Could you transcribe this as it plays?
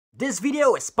This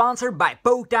video is sponsored by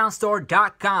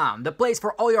PokedownStore.com, the place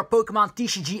for all your Pokemon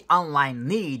TCG online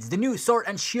needs. The new Sword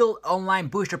and Shield online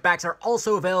booster packs are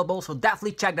also available, so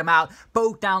definitely check them out,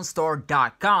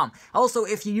 PokedownStore.com. Also,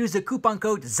 if you use the coupon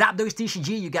code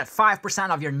ZapDosTCG, you get 5%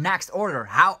 of your next order.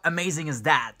 How amazing is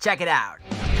that? Check it out.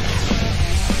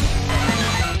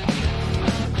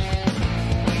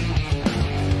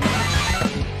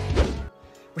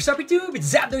 What's up YouTube,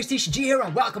 it's ZapDosTCG here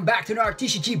and welcome back to another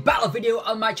TCG battle video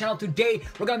on my channel. Today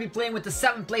we're going to be playing with the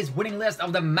 7th place winning list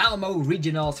of the Malmö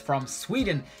Regionals from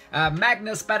Sweden.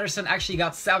 Magnus Pedersen actually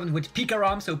got 7th with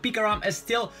PikaRom, so PikaRom is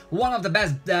still one of the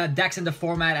best decks in the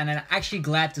format, and I'm actually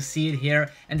glad to see it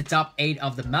here in the top 8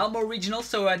 of the Malmö Regionals.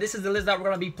 So this is the list that we're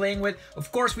going to be playing with.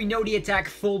 Of course, we know the attack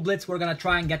full Blitz. We're going to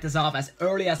try and get this off as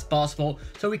early as possible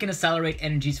so we can accelerate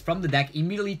energies from the deck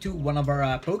immediately to one of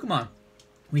our Pokemon.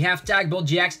 We have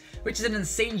TCGO, which is an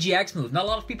insane GX move. Not a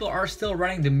lot of people are still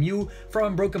running the Mew from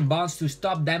Unbroken Bonds to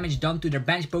stop damage done to their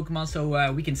bench Pokemon,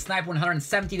 so we can snipe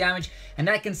 170 damage, and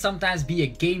that can sometimes be a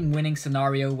game-winning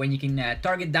scenario when you can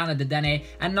target down a Dedenne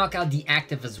and knock out the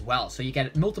active as well. So you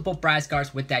get multiple prize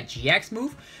cards with that GX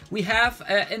move. We have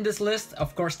in this list,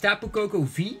 of course, Tapu Koko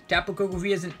V. Tapu Koko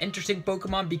V is an interesting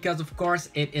Pokemon because, of course,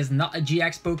 it is not a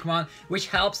GX Pokemon, which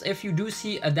helps if you do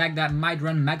see a deck that might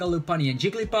run Mega Lopunny and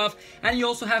Jigglypuff, and you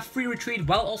also have free retreat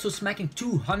while also smacking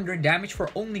 200 damage for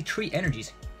only 3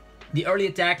 energies. The early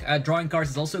attack drawing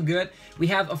cards is also good. We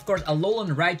have, of course,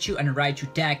 Alolan, Raichu, and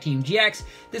Raichu Tag Team GX.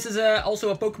 This is also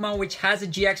a Pokemon which has a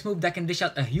GX move that can dish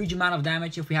out a huge amount of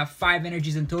damage. If we have 5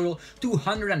 energies in total,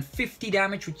 250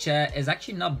 damage, which is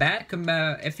actually not bad.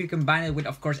 If you combine it with,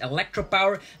 of course, Electro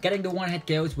Power, getting the one-hit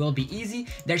KOs will be easy.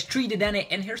 There's 3 Dedenne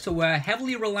in here, so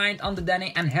heavily reliant on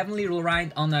Dedenne and heavily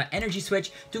reliant on the Energy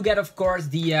Switch to get, of course,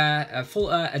 the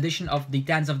full addition of the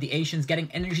Dance of the Ancients, getting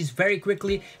energies very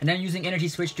quickly, and then using Energy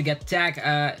Switch to get tag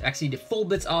actually the full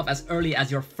Blitz off as early as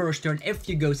your first turn if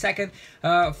you go second.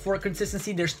 For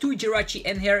consistency, there's 2 Jirachi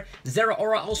in here.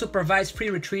 Zeraora also provides free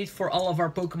retreat for all of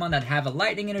our Pokemon that have a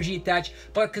lightning energy attached,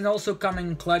 but can also come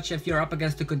in clutch if you're up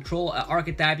against the control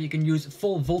archetype. You can use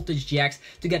full voltage GX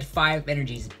to get 5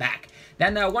 energies back.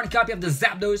 Then 1 copy of the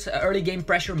Zapdos early game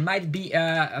pressure might be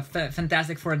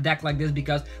fantastic for a deck like this,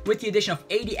 because with the addition of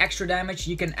 80 extra damage,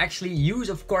 you can actually use,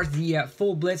 of course, the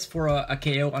full Blitz for a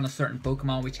KO on a certain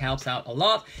Pokemon, which helps out a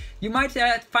lot. You might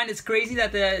find it's crazy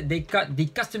that they cut the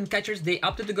custom catchers. They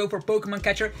opted to go for Pokemon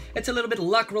Catcher. It's a little bit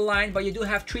luck reliant, but you do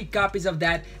have 3 copies of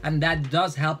that, and that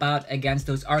does help out against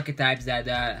those archetypes that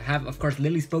have, of course,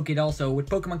 Lily Spoke it also. With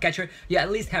Pokemon Catcher, you at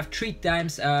least have 3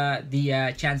 times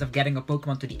the chance of getting a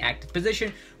Pokemon to the active position.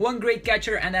 1 great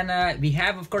catcher, and then we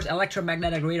have, of course,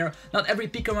 Electromagnetic Radar. Not every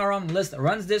PikaRom list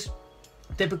runs this.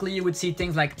 Typically, you would see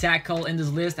things like Tackle in this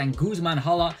list and Guzman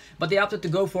Hala, but they opted to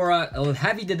go for a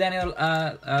heavy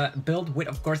Dedenne build with,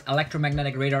 of course,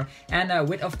 Electromagnetic Radar, and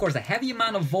with, of course, a heavy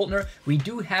amount of Voltner. We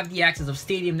do have the access of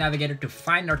Stadium Navigator to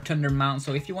find our Thunder Mountain,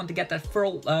 so if you want to get that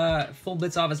full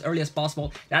Blitz off as early as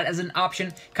possible, that is an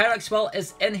option. Swell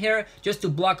is in here just to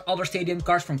block other Stadium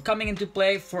cards from coming into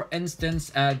play. For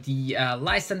instance, the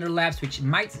Lysander Labs, which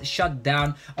might shut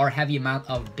down our heavy amount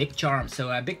of Big Charms.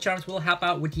 So Big Charms will help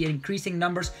out with the increasing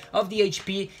numbers of the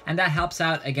HP, and that helps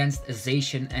out against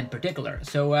Zacian in particular.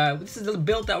 So this is the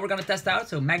build that we're going to test out.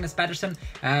 So Magnus Pedersen,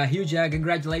 huge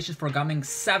congratulations for coming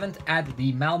 7th at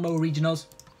the Malmö Regionals.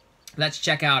 Let's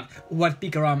check out what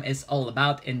PikaRom is all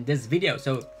about in this video.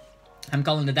 So I'm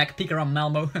calling the deck PikaRom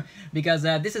Malmö because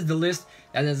this is the list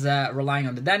that is relying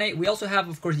on the Dedenne. We also have,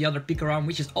 of course, the other PikaRom,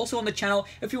 which is also on the channel.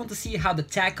 If you want to see how the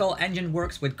Tackle engine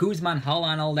works with Guzman, Hala,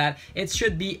 and all that, it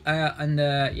should be on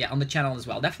the channel as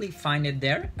well. Definitely find it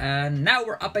there. And now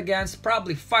we're up against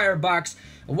probably Firebox.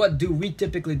 What do we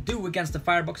typically do against the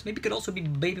Firebox? Maybe it could also be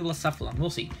Baby Lasafalon. We'll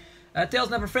see. Tails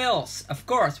never fails. Of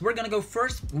course, we're gonna go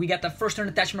first. We get the first turn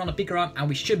attachment on the PikaRom, and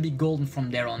we should be golden from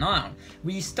there on out.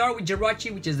 We start with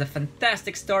Jirachi, which is a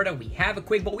fantastic starter. We have a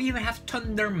Quick Ball. We even have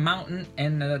Thunder Mountain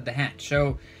in the hand.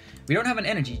 So we don't have an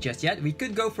energy just yet. We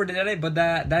could go for the Dedenne, but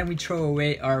then we throw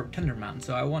away our Thunder Mountain.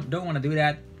 So I don't want to do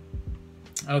that.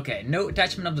 Okay, no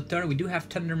attachment of the turn. We do have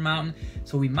Thunder Mountain,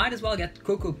 so we might as well get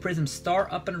Koko Prism Star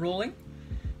up and rolling.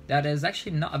 That is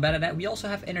actually not a bad idea. We also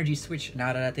have Energy Switch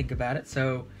now that I think about it.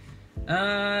 So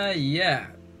yeah.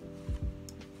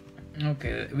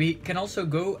 Okay, we can also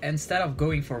go, instead of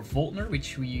going for Voltner,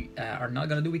 which we are not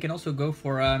gonna do, we can also go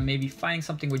for maybe finding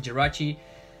something with Jirachi.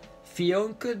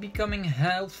 Fion could be coming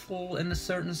helpful in a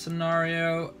certain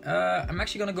scenario. I'm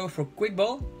actually gonna go for Quick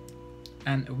Ball,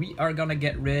 and we are gonna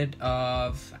get rid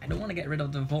of, I don't want to get rid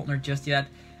of the Voltner just yet.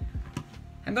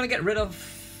 I'm gonna get rid of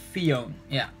Fion.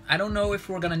 Yeah, I don't know if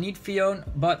we're gonna need Fion,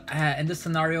 but in this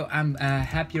scenario, I'm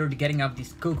happier getting off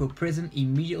this Koko Prism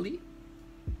immediately.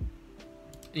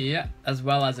 Yeah, as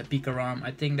well as a PikaRom.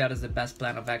 I think that is the best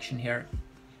plan of action here.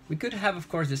 We could have, of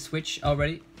course, the switch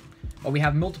already, but we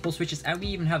have multiple switches, and we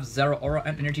even have Zeraora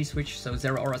and energy switch, so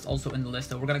Zeraora is also in the list.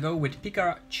 So we're gonna go with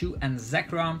Pikachu and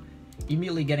Zekrom,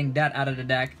 immediately getting that out of the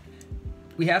deck.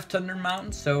 We have Thunder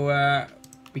Mountain, so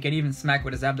we can even smack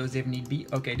with a Zapdos if need be.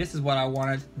 Okay, this is what I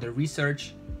wanted, the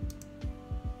research.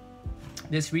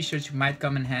 This research might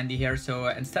come in handy here. So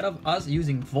instead of us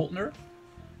using Voltner,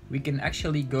 we can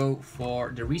actually go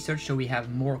for the research so we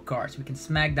have more cards. We can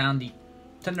smack down the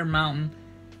Thunder Mountain.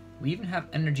 We even have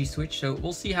energy switch, so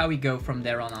we'll see how we go from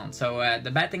there on. So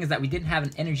the bad thing is that we didn't have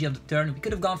an energy of the turn. We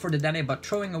could have gone for the Dedenne, but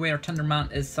throwing away our Thunder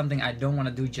Mountain is something I don't want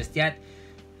to do just yet.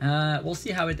 We'll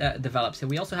see how it develops. So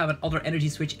we also have another energy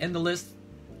switch in the list.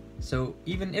 So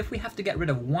even if we have to get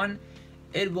rid of one,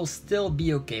 it will still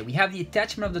be okay. We have the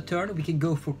attachment of the turn. We can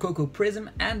go for Koko Prism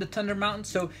and the Thunder Mountain.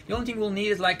 So the only thing we'll need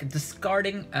is like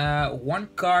discarding one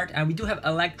card, and we do have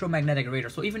Electromagnetic Radar.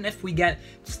 So even if we get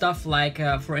stuff like,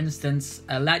 for instance,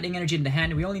 Lightning Energy in the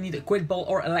hand, we only need a Quick Ball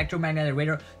or Electromagnetic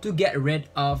Radar to get rid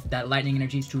of that Lightning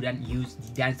Energy to then use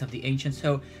the Dance of the Ancients.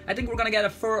 So I think we're gonna get a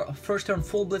first turn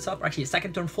full Blitz up, or actually a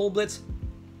second turn full Blitz.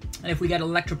 And if we get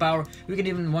Electro Power, we can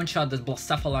even one-shot this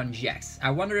Alolan-GX.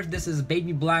 I wonder if this is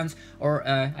Baby Blance, or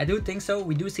I do think so.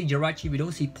 We do see Jirachi, we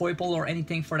don't see Poipole or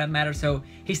anything for that matter. So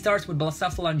he starts with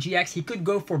Alolan-GX. He could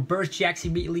go for Burst GX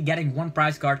immediately, getting one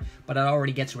prize card, but that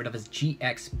already gets rid of his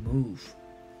GX move.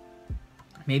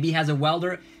 Maybe he has a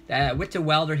Welder. With the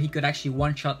Welder, he could actually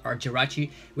one-shot our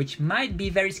Jirachi, which might be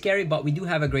very scary, but we do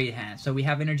have a great hand. So we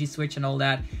have Energy Switch and all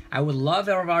that. I would love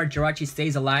if our Jirachi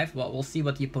stays alive, but we'll see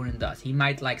what the opponent does. He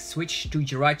might like switch to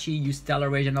Jirachi, use Stellar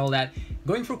Rage and all that.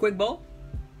 Going for Quick Ball.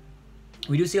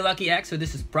 We do see a Lucky X, so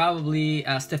this is probably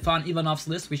Stefan Ivanov's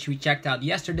list, which we checked out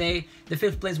yesterday. The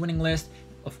 5th place winning list.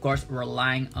 Of course,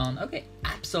 relying on... Okay,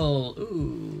 Absol.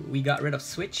 Ooh, we got rid of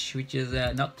Switch, which is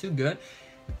not too good.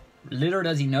 Little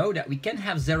does he know that we can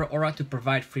have Zeraora to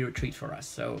provide free retreat for us.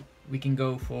 So we can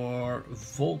go for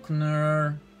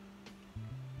Volkner.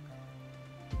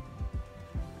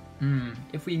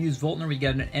 If we use Volkner, we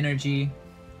get an energy.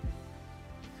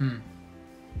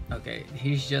 Okay,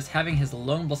 he's just having his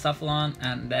lone Blacephalon,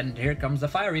 and then here comes the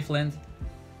Fiery Flint.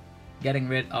 Getting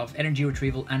rid of energy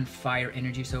retrieval and fire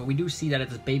energy. So we do see that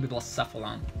it is Baby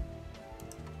Blacephalon.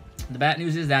 The bad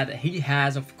news is that he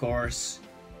has, of course,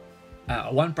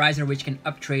 one prizer which can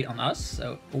uptrade on us.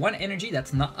 So one energy,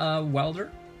 that's not a Welder.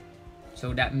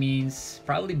 So that means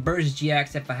probably Burst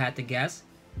GX if I had to guess.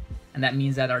 And that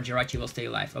means that our Jirachi will stay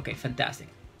alive. Okay, fantastic.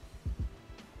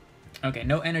 Okay,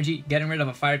 no energy. Getting rid of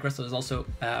a Fire Crystal is also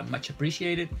much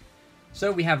appreciated.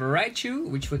 So we have a Raichu,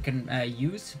 which we can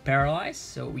use to paralyze.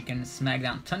 So we can smack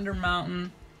down Thunder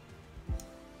Mountain.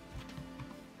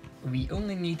 We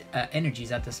only need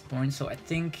energies at this point, so I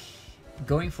think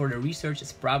going for the research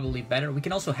is probably better. We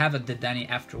can also have a Dedenne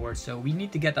afterwards, so we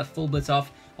need to get that full Blitz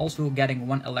off. Also getting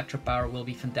one Electro Power will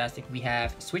be fantastic. We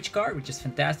have Switch Card, which is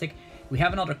fantastic. We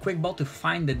have another Quick Ball to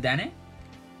find the Dedenne.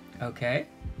 Okay.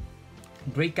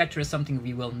 Great Catcher is something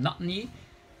we will not need,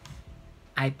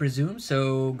 I presume,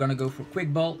 so gonna go for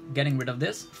Quick Ball, getting rid of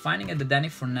this, finding a Dedenne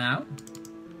for now.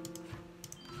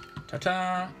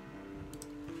 Ta-ta!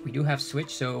 We do have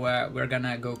Switch, so we're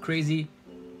gonna go crazy.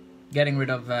 Getting rid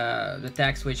of the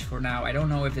tag switch for now. I don't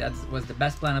know if that was the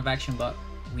best plan of action, but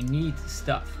we need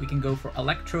stuff. We can go for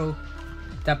Electro,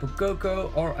 Tapu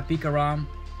Koko, or a PikaRom.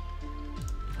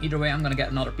 Either way, I'm gonna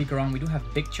get another PikaRom. We do have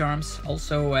Big Charms.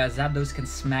 Also, Zapdos can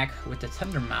smack with the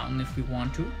Thunder Mountain if we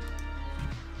want to.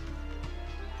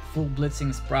 Full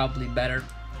Blitzing is probably better.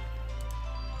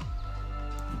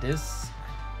 This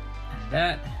and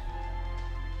that.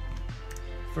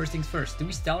 First things first, do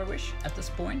we Stellar Wish at this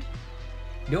point?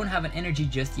 We don't have an energy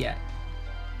just yet.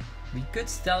 We could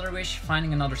Stellar Wish,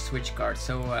 finding another switch card.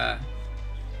 So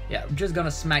yeah, we're just gonna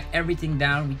smack everything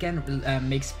down. We can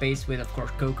make space with, of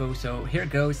course, Koko. So here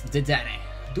goes Dedenne.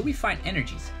 Do we find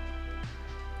energies?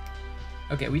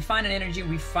 Okay, we find an energy.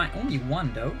 We find only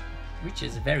one though, which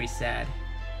is very sad.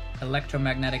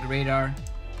 Electromagnetic Radar.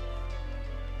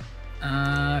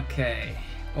 Okay,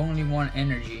 only one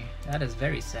energy. That is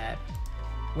very sad.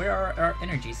 Where are our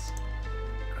energies?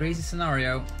 Crazy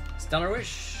scenario. Stellar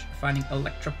Wish, finding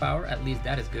Electro Power, at least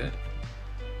that is good.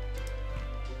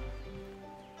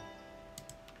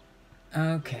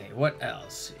 Okay, what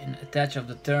else? In attach of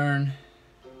the turn.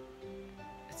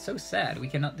 It's so sad, we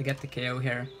cannot get the KO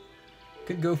here.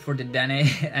 Could go for the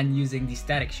Dedenne and using the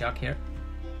Static Shock here.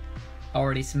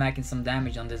 Already smacking some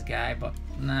damage on this guy, but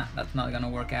nah, that's not gonna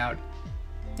work out.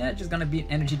 Yeah, just gonna be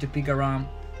energy to PikaRom.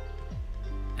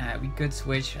 We could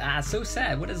switch. So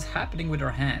sad. What is happening with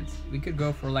our hand? We could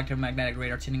go for Electromagnetic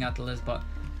Radar, tuning out the list, but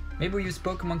maybe we use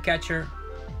Pokemon Catcher.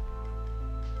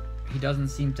 He doesn't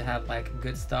seem to have like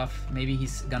good stuff. Maybe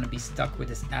he's gonna be stuck with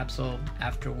his Absol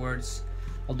afterwards.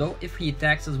 Although if he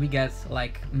attacks us, we get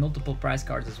like multiple prize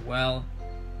cards as well.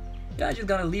 Yeah, just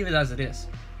gonna leave it as it is.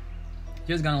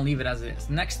 Just gonna leave it as it is.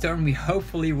 Next turn we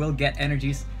hopefully will get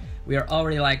energies. We are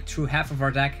already like through half of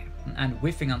our deck and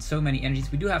whiffing on so many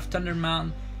energies. We do have Thunder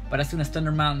Mountain, but as soon as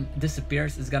Thunder Mountain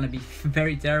disappears, it's gonna be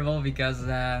very terrible because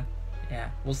yeah,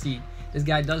 we'll see. This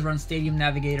guy does run Stadium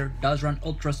Navigator, does run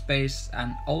Ultra Space,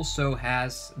 and also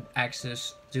has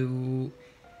access to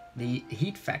the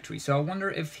Heat Factory. So I wonder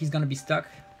if he's gonna be stuck.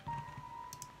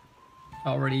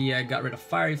 Already got rid of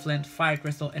Fiery Flint, Fire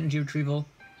Crystal, Energy Retrieval.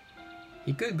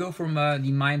 He could go from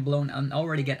the Mind Blown and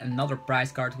already get another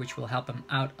prize card, which will help him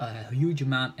out a huge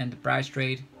amount in the prize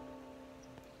trade.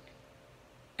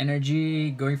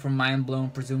 Energy, going for Mind Blown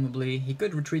presumably. He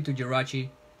could retreat to Jirachi,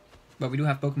 but we do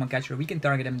have Pokemon Catcher. We can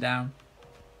target him down.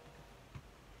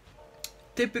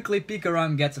 Typically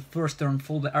PikaRom gets a first turn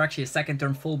full, or actually a second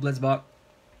turn full Blitz, but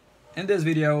in this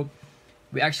video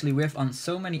we actually whiff on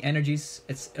so many energies,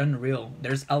 it's unreal.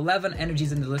 There's 11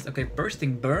 energies in the list. Okay,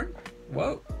 Bursting Burn.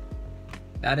 Whoa.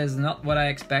 That is not what I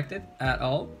expected at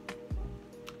all.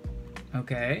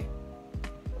 Okay.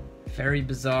 Very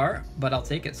bizarre, but I'll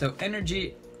take it. So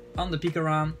energy on the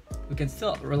PikaRom. We can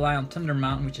still rely on Thunder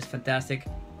Mountain, which is fantastic.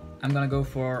 I'm gonna go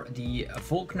for the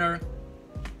Volkner.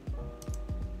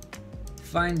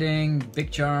 Finding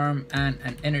Big Charm and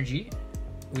an energy.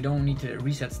 We don't need to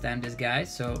reset stand this guy,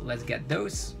 so let's get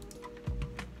those.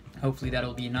 Hopefully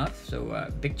that'll be enough. So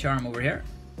Big Charm over here.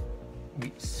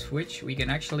 We switch. We can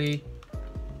actually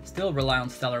still rely on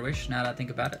Stellar Wish now that I think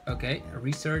about it. Okay, a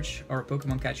Research or a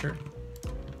Pokemon Catcher.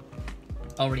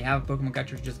 Already have a Pokemon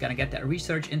Catcher, just gonna get that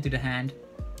Research into the hand.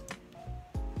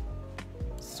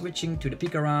 Switching to the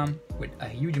PikaRom with a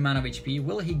huge amount of HP.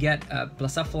 Will he get a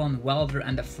Blacephalon, Welder,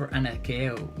 and a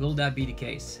KO? Will that be the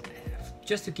case?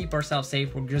 Just to keep ourselves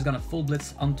safe, we're just gonna full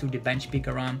Blitz onto the bench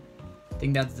PikaRom. I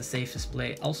think that's the safest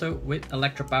play. Also, with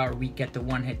Electro Power, we get the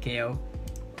one-hit KO,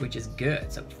 which is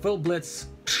good. So full Blitz,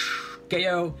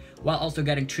 KO, while also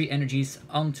getting 3 energies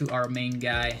onto our main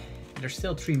guy. There's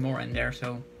still 3 more in there,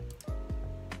 so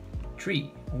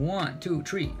 3, 1, 2,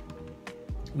 3.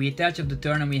 We attach up the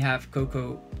turn and we have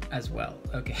Koko as well.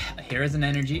 Okay, here is an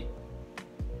energy.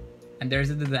 And there's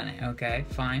a Dedenne. Okay,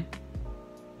 fine.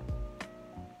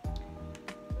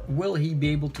 Will he be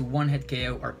able to one-hit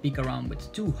KO our PikaRom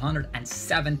with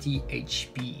 270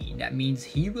 HP? That means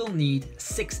he will need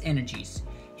 6 energies.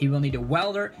 He will need a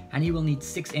Welder, and he will need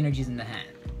 6 energies in the hand.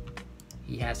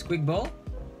 He has Quick Ball.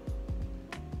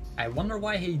 I wonder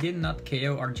why he did not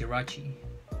KO our Jirachi.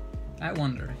 I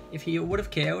wonder. If he would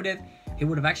have KO'd it, he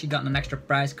would have actually gotten an extra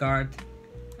prize card,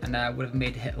 and would have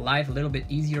made life a little bit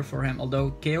easier for him.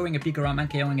 Although KOing a PikaRom and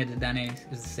KOing a Dedenne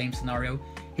is the same scenario.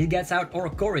 He gets out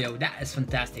Oricorio. That is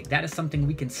fantastic. That is something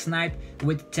we can snipe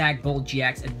with Tag Bolt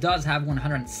GX. It does have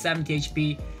 170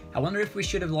 HP. I wonder if we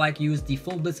should have like used the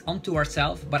full Blitz onto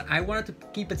ourselves, but I wanted to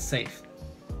keep it safe.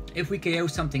 If we KO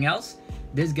something else,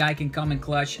 this guy can come in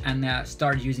clutch and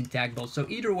start using Tag Bolt. So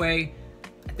either way,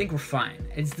 I think we're fine.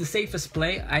 It's the safest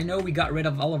play. I know we got rid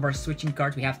of all of our switching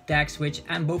cards. We have Tag Switch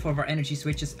and both of our energy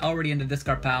switches already in the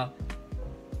discard pile.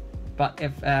 But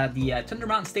if the Thunder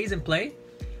Mountain stays in play,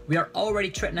 we are already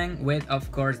threatening with,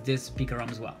 of course, this PikaRom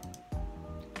as well.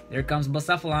 There comes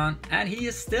Blacephalon, and he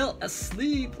is still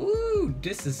asleep. Ooh,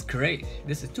 this is great.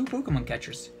 This is 2 Pokemon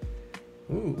Catchers.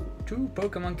 Ooh, 2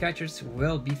 Pokemon Catchers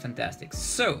will be fantastic.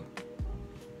 So,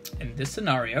 in this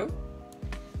scenario,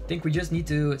 I think we just need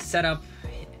to set up...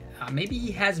 maybe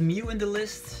he has Mew in the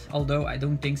list, although I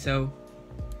don't think so.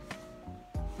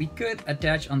 We could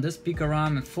attach on this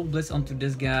PikaRom and full Blitz onto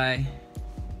this guy.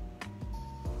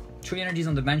 3 energies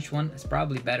on the bench one is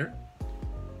probably better.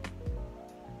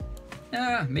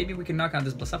 Maybe we can knock out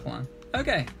this Blacephalon.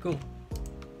 Okay, cool.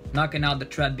 Knocking out the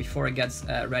threat before it gets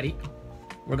ready.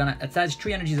 We're gonna attach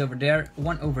 3 energies over there,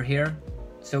 1 over here.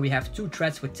 So we have 2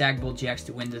 threats with Tag Bolt GX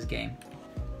to win this game.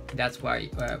 That's why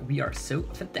we are so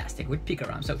fantastic with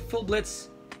PikaRom. So full Blitz.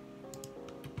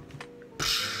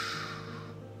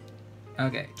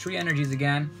 Okay, 3 energies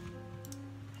again.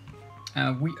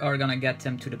 We are gonna get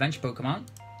them to the bench Pokemon.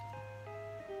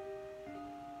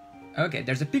 Okay,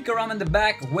 there's a PikaRom in the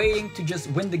back waiting to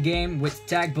just win the game with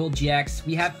Tag Bolt GX.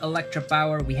 We have Electro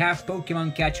Power, we have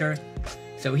Pokemon Catcher.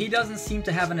 So he doesn't seem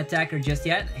to have an attacker just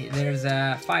yet. There's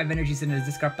 5 energies in his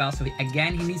discard pile, so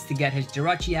again he needs to get his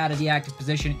Jirachi out of the active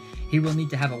position. He will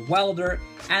need to have a Welder,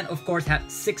 and of course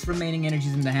have 6 remaining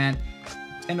energies in the hand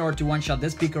in order to one-shot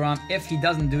this PikaRom. If he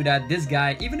doesn't do that, this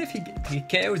guy, even if he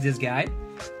KOs this guy,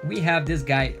 we have this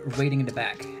guy waiting in the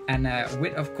back. And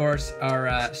with, of course,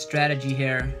 our strategy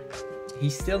here, he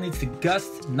still needs to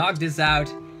Gust, knock this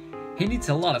out. He needs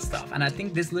a lot of stuff, and I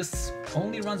think this list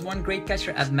only runs 1 Great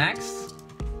Catcher at max.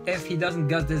 If he doesn't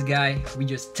Gust this guy, we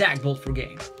just Tag Bolt for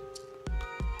game.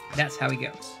 That's how he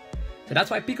goes. So that's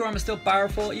why PikaRom is still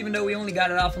powerful, even though we only got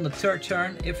it off on the 3rd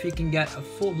turn. If you can get a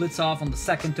full Blitz off on the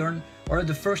 2nd turn, or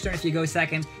the 1st turn if you go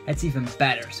 2nd, it's even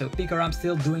better. So PikaRom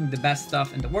still doing the best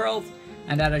stuff in the world,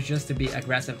 and that is just to be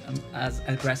aggressive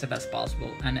as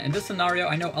possible. And in this scenario,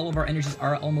 I know all of our energies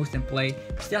are almost in play.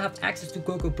 We still have access to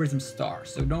Koko Prism Star,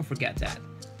 so don't forget that.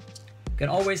 You can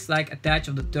always like attach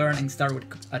of the turn and start with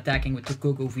attacking with the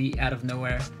Koko V out of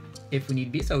nowhere if we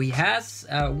need be. So he has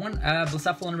 1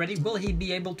 Blacephalon ready. Will he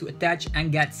be able to attach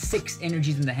and get 6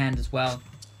 energies in the hand as well?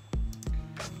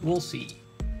 We'll see.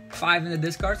 5 in the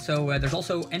discard, so there's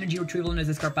also energy retrieval in his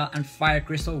discard pile and Fire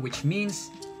Crystal, which means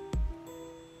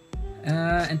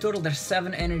in total there's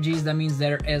 7 energies. That means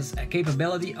there is a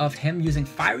capability of him using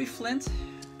Fiery Flint.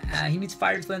 He needs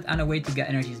Fiery Flint and a way to get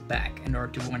energies back in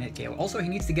order to one-hit KO. Also, he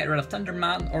needs to get rid of Thunder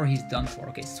Mountain or he's done for.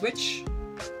 Okay, switch.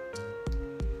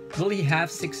 Will he have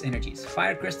 6 energies?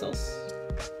 Fire Crystals?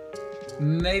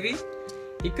 Maybe.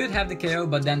 He could have the KO,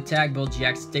 but then Tag Bolt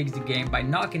GX takes the game by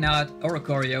knocking out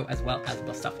Oricorio as well as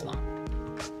Blacephalon.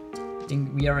 I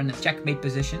think we are in a checkmate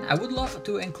position. I would love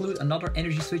to include another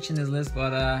energy switch in this list,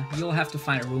 but you'll have to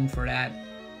find a room for that.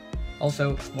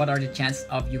 Also, what are the chances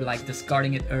of you like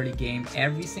discarding it early game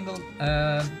every single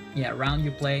round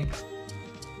you play?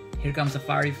 Here comes the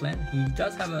Fiery Flint. He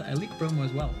does have a Elite promo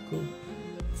as well. Cool.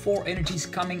 4 energies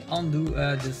coming onto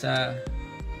this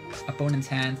opponent's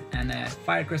hand, and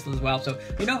Fire Crystal as well. So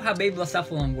you know how Baby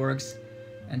Blacephalon works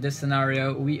in this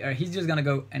scenario. He's just gonna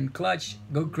go and clutch,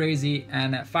 go crazy,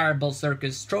 and Fireball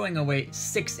Circus, throwing away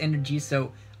 6 energies.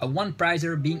 So a 1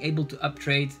 prizer being able to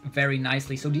uptrade very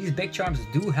nicely. So these big charms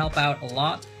do help out a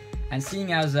lot. And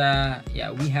seeing as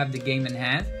we have the game in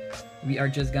hand, we are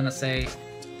just gonna say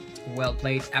well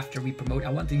played after we promote. I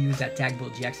want to use that Tag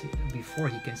Bolt GX before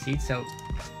he concedes. So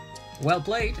well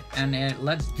played, and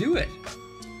let's do it.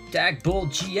 Tag Bolt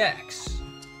GX.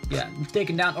 Yeah,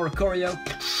 taking down Oricorio.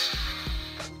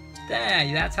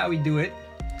 Dang, that's how we do it.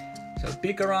 So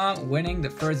PikaRom winning the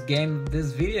first game of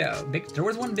this video. There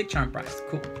was 1 big charm prize.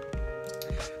 Cool.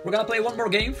 We're gonna play 1 more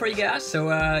game for you guys,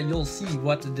 so you'll see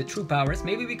what the true power is.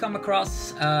 Maybe we come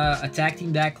across a tag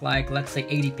team deck like, let's say,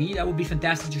 ADP. That would be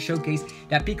fantastic to showcase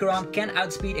that PikaRom can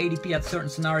outspeed ADP at certain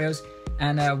scenarios,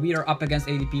 and we are up against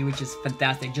ADP, which is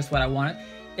fantastic, just what I wanted.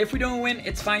 If we don't win,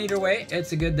 it's fine either way.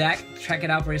 It's a good deck. Check it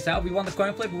out for yourself. We want the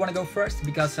coin flip. We want to go first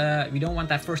because we don't want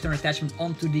that first turn attachment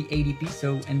onto the ADP.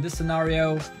 So in this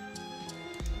scenario,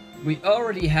 we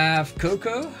already have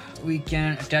Koko. We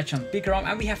can attach on PikaRom,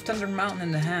 and we have Thunder Mountain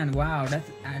in the hand. Wow,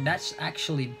 that's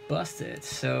actually busted.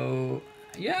 So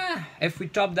yeah, if we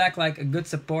top deck like a good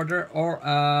supporter or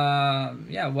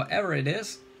whatever it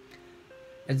is,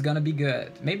 it's gonna be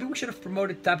good. Maybe we should have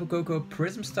promoted Tapu Koko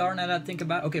Prism Star now that I think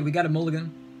about it. Okay, we got a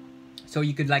mulligan. So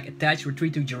you could like attach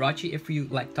retreat to Jirachi if you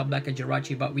like top deck a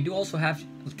Jirachi, but we do also have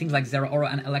things like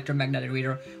Zeraora and Electromagnetic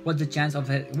Reader. What's the chance of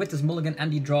it with this mulligan and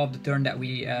the draw of the turn that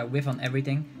we whiff on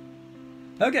everything?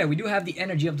 Okay, we do have the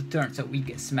energy of the turn, so we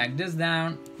smack this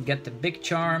down, get the big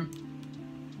charm.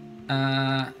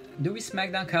 Do we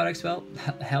smack down Codex? Well,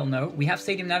 hell no. We have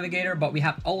Stadium Navigator, but we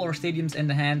have all our stadiums in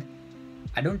the hand.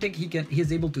 I don't think he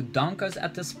is able to dunk us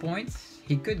at this point.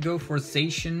 He could go for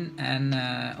Zacian and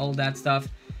all that stuff.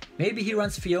 Maybe he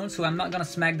runs Fion, so I'm not gonna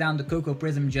smack down the Koko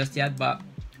Prism just yet, but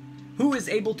who is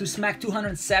able to smack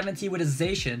 270 with a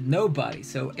Zacian? Nobody.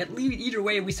 So either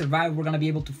way we survive, we're gonna be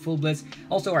able to full blitz.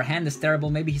 Also our hand is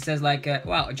terrible. Maybe he says like,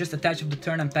 wow, just attach of the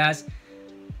turn and pass.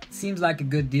 Seems like a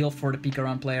good deal for the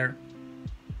PikaRom player,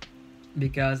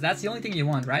 because that's the only thing you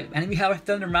want, right? And we have a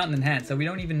Thunder Mountain in hand, so we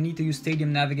don't even need to use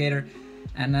Stadium Navigator.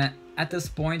 And at this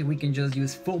point we can just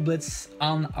use full blitz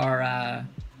on our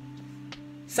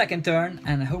second turn,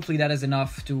 and hopefully that is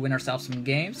enough to win ourselves some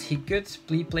games. He could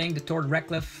be playing the Torg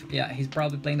Reckliffe. Yeah, he's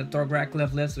probably playing the Torg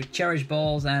Reckliffe list with Cherish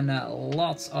Balls and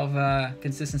lots of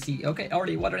consistency. Okay,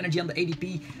 already Water Energy on the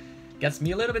ADP. Gets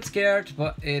me a little bit scared,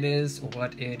 but it is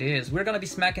what it is. We're gonna be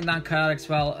smacking down Codex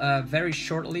very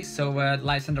shortly, so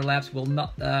Live Center Labs will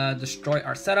not destroy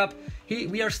our setup.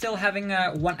 We are still having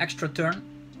 1 extra turn,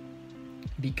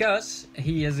 because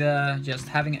he is just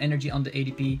having energy on the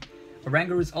ADP.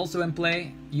 Oranguru is also in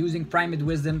play, using Primate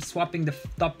Wisdom, swapping the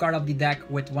top card of the deck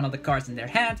with one of the cards in their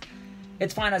hand.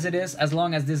 It's fine as it is, as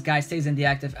long as this guy stays in the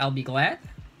active, I'll be glad.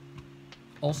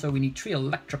 Also, we need 3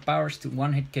 Electro Powers to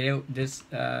one-hit KO this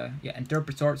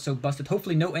Interpretor, so busted.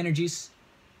 Hopefully no energies.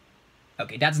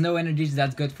 Okay, that's no energies,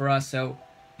 that's good for us, so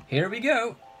here we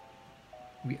go.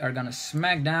 We are gonna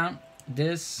smack down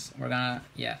this. We're gonna,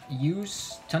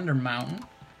 use Thunder Mountain.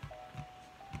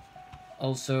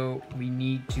 Also, we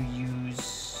need to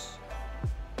use...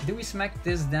 Do we smack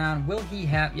this down? Will he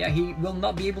have... Yeah, he will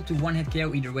not be able to one-hit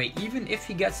KO either way. Even if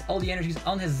he gets all the energies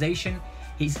on his Zacian,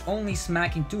 he's only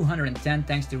smacking 210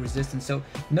 thanks to resistance. So,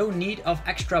 no need of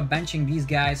extra benching these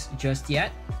guys just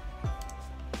yet.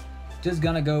 Just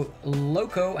gonna go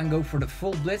loco and go for the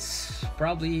full Blitz.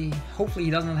 Probably, hopefully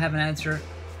he doesn't have an answer.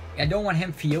 I don't want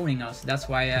him Fioning us. That's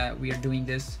why we are doing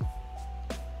this.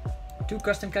 2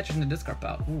 custom catchers in the discard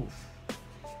pile. Oof.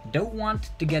 Don't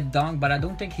want to get donked, but I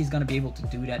don't think he's gonna be able to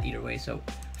do that either way. So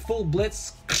full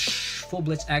Blitz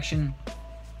action,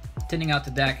 thinning out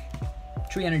the deck,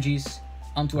 3 energies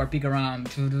onto our PikaRom.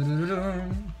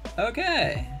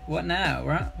 Okay, what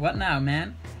now? What now,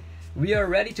 man? We are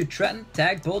ready to threaten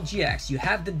Tag Bolt GX. You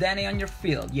have the Dedenne on your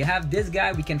field. You have this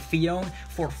guy we can Fion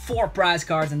for 4 prize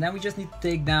cards, and then we just need to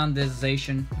take down this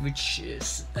Zacian, which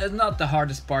is not the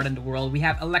hardest part in the world. We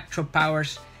have Electro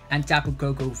Powers and Tapu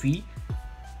Koko V.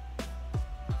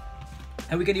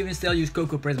 And we can even still use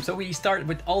Koko Prism. So we start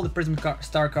with all the Prism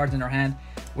Star cards in our hand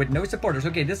with no supporters.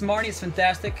 Okay, this Marnie is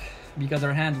fantastic because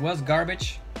our hand was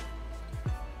garbage.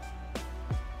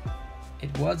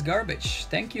 It was garbage.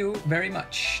 Thank you very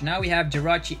much. Now we have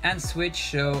Jirachi and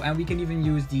Switch, so, and we can even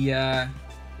use the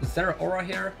Zeraora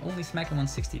here. Only smacking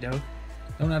 160 though.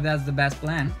 Don't know if that's the best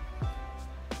plan.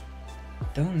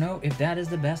 Don't know if that is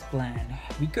the best plan.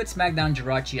 We could smack down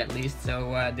Jirachi at least,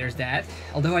 so there's that.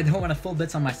 Although I don't want to full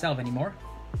Blitz on myself anymore.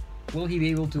 Will he be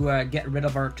able to get rid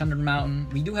of our Thunder Mountain?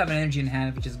 We do have an energy in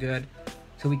hand, which is good.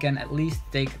 So we can at least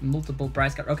take multiple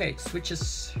prize cards. Okay,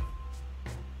 switches.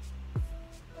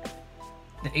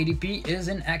 The ADP is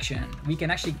in action. We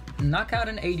can actually knock out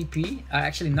an ADP,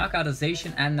 actually knock out a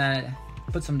Zacian and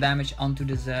put some damage onto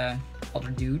this other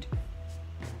dude.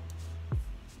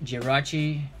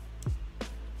 Jirachi.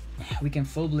 We can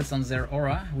full Blitz on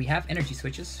Zeraora. We have energy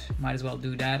switches, might as well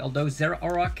do that. Although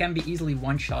Zeraora can be easily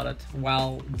one-shotted,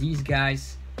 while these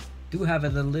guys do have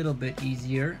it a little bit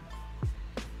easier.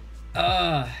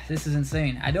 This is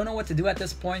insane. I don't know what to do at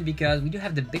this point because we do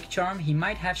have the big charm. He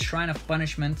might have Shrine of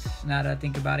Punishment, now that I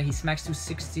think about it. He smacks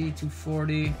 260,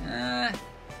 240. I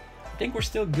think we're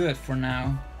still good for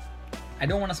now. I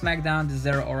don't want to smack down the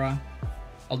Zeraora.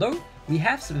 Although we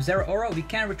have some Zeraora, we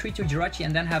can retreat to Jirachi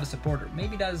and then have a supporter.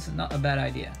 Maybe that is not a bad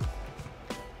idea.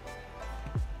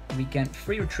 We can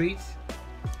free retreat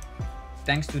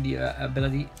thanks to the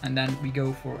ability, and then we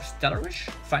go for Stellarish,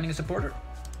 finding a supporter.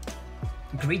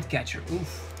 Great Catcher,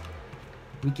 oof.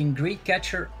 We can Great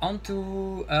Catcher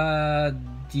onto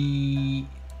the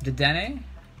Dedenne,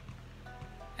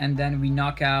 and then we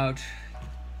knock out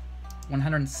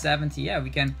 170. Yeah, we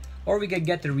can, or we can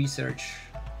get the research.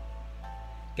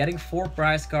 Getting 4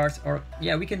 prize cards, or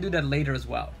yeah, we can do that later as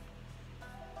well.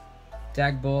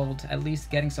 Tag Bolt, at least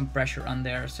getting some pressure on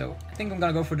there. So I think I'm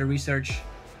gonna go for the research.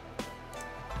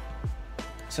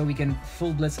 So we can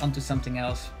full Blitz onto something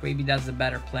else. Maybe that's the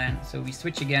better plan. So we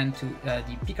switch again to the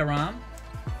PikaRom.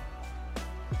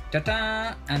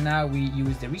 Ta-ta! And now we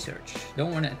use the research.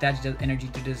 Don't want to attach that energy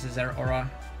to this Zeraora.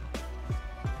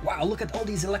 Wow, look at all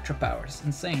these Electro Powers.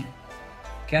 Insane.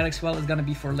 Chaotic Swell is gonna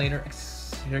be for later.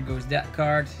 Here goes that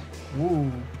card. Woo.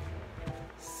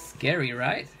 Scary,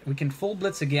 right? We can full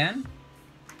Blitz again.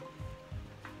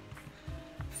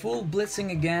 Full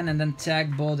Blitzing again and then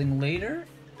Tag Bolting later.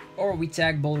 Or we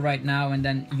Tag Bolt right now and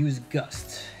then use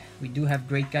Gust. We do have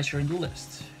Great Catcher in the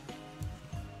list.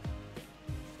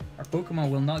 Our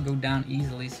Pokemon will not go down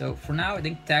easily, so for now I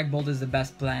think Tag Bolt is the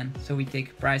best plan. So we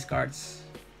take prize cards.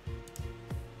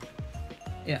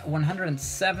 Yeah,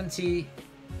 170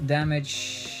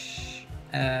 damage.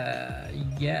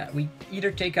 Yeah, we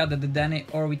either take out the Dedenne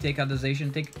or we take out the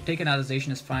Zacian. Taking out the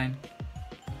Zacian is fine.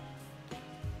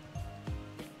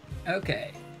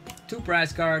 Okay, 2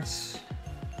 prize cards.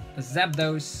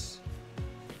 Zapdos,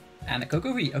 and the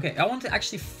Koko V. Okay, I want to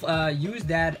actually use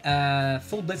that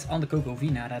full Blitz on the Koko V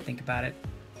now that I think about it.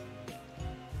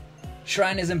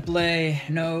 Shrine is in play.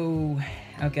 No.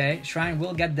 Okay, Shrine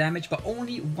will get damage, but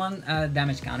only 1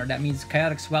 damage counter. That means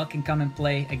Chaotic Swell can come and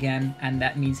play again, and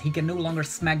that means he can no longer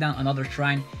smack down another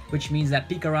Shrine, which means that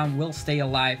PikaRom will stay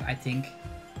alive, I think.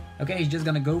 Okay, he's just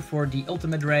gonna go for the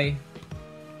Ultimate Ray.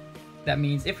 That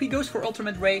means if he goes for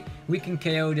Ultimate Ray, we can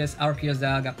KO this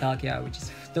Arceus, which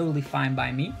is totally fine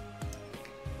by me.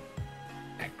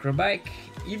 Acrobike.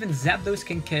 Even Zapdos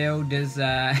can KO this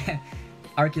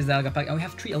Arceus. Oh, we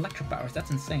have 3 Electro Powers. That's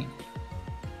insane.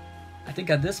 I think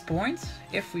at this point,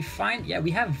 if we find... Yeah,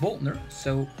 we have Voltner,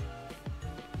 so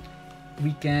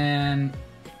we can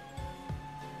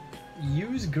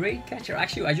use Great Catcher.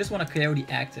 Actually, I just want to KO the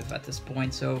active at this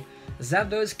point. So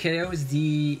Zapdos KOs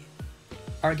the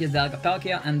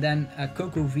Arceus, and then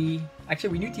Koko V. Actually,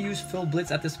 we need to use full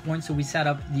Blitz at this point, so we set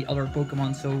up the other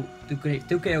Pokemon so to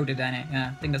KO the Dedenne.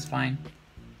 Yeah, I think that's fine.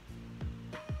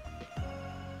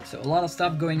 So a lot of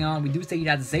stuff going on. We do say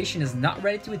that Zacian is not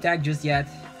ready to attack just yet,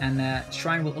 and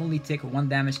Shrine will only take 1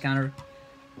 damage counter,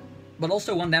 but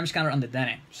also 1 damage counter on the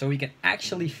Dedenne. So we can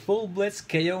actually full Blitz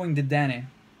KOing the Dedenne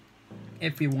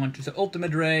if we want to. So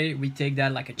Ultimate Ray, we take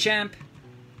that like a champ.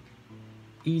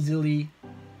 Easily.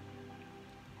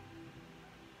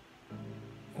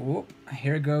 Whoop,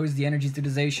 here goes the energies to the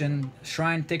Zacian.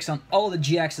 Shrine takes on all the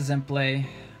GXs in play.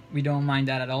 We don't mind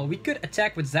that at all. We could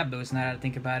attack with Zapdos now that I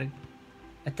think about it.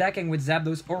 Attacking with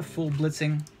Zapdos or full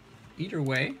blitzing. Either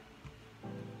way.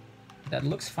 That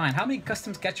looks fine. How many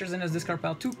custom catchers in this discard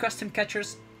pile? 2 custom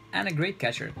catchers and a great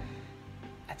catcher.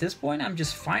 At this point, I'm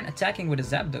just fine attacking with a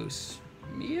Zapdos.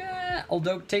 Yeah,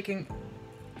 although taking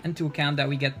into account that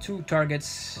we get 2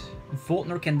 targets,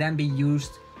 Voltner can then be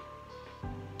used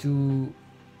to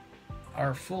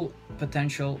our full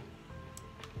potential.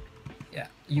 Yeah,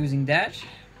 using that.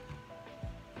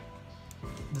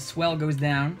 The Swell goes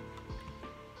down.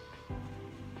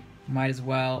 Might as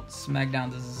well smack down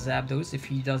the Zapdos if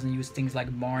he doesn't use things like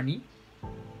Barney.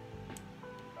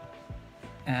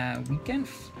 We can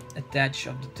attach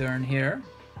of the turn here.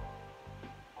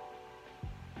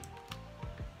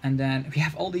 And then we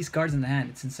have all these cards in the hand.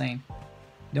 It's insane.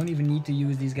 Don't even need to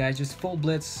use these guys. Just full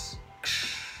Blitz.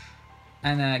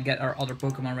 And get our other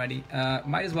Pokemon ready.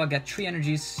 Might as well get 3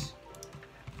 energies.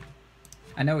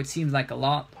 I know it seems like a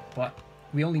lot, but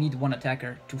we only need 1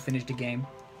 attacker to finish the game.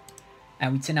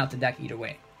 And we thin out the deck either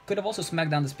way. Could have also smacked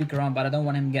down the PikaRom, but I don't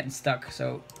want him getting stuck.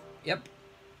 So, yep.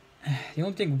 The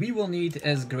only thing we will need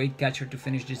is Great Catcher to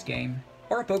finish this game.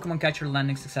 Or a Pokemon Catcher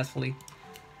landing successfully.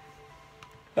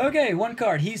 Okay, 1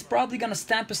 card. He's probably gonna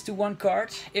stamp us to 1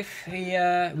 card. If he,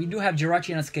 we do have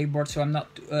Jirachi on a skateboard, so I'm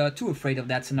not too afraid of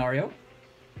that scenario.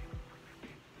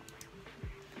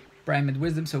 Primate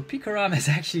Wisdom. So PikaRom is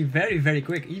actually very, very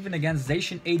quick, even against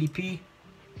Zacian ADP.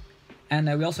 And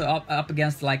we also up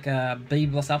against like Baby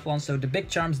Alolan, so the big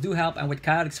charms do help. And with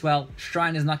Chaotic Swell,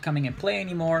 Shrine is not coming in play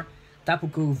anymore. Tapu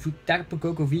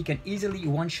Koko V can easily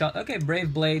one-shot. Okay,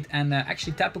 Brave Blade, and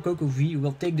actually Tapu Koko V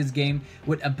will take this game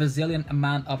with a bazillion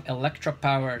amount of Electro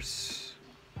Powers.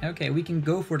 Okay, we can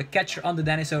go for the catcher on the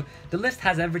Dedenne, so the list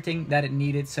has everything that it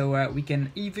needed. So we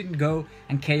can even go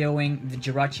and KOing the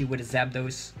Jirachi with a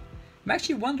Zapdos. I'm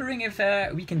actually wondering if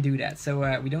we can do that,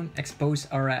 so we don't expose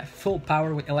our full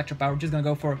power with Electro Power. We're just gonna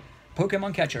go for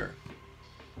Pokemon Catcher.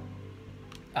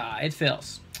 It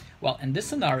fails. Well, in this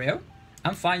scenario,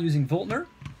 I'm fine using Voltner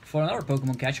for another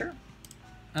Pokemon Catcher.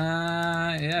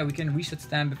 Yeah, we can reset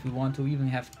stamp if we want to. We even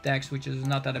have Dex, which is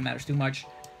not that it matters too much.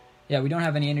 Yeah, we don't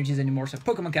have any energies anymore, so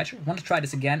Pokemon Catcher. Want to try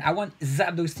this again. I want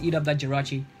Zapdos to eat up that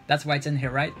Jirachi. That's why it's in here,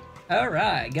 right?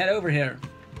 Alright, get over here.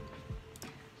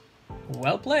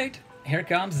 Well played. Here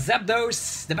comes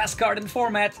Zapdos, the best card in the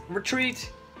format.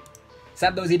 Retreat.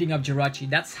 Zapdos eating up Jirachi.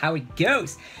 That's how it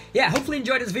goes. Yeah, hopefully you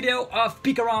enjoyed this video of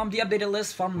PikaRom, the updated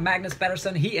list from Magnus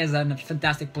Pedersen. He is a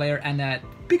fantastic player, and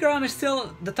PikaRom is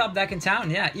still the top deck in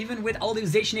town. Yeah, even with all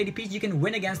these Zacian ADPs, you can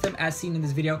win against them as seen in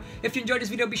this video. If you enjoyed this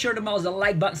video, be sure to mouse the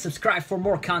like button, subscribe for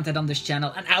more content on this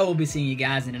channel, and I will be seeing you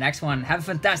guys in the next one. Have a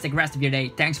fantastic rest of your day.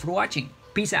 Thanks for watching.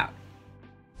 Peace out.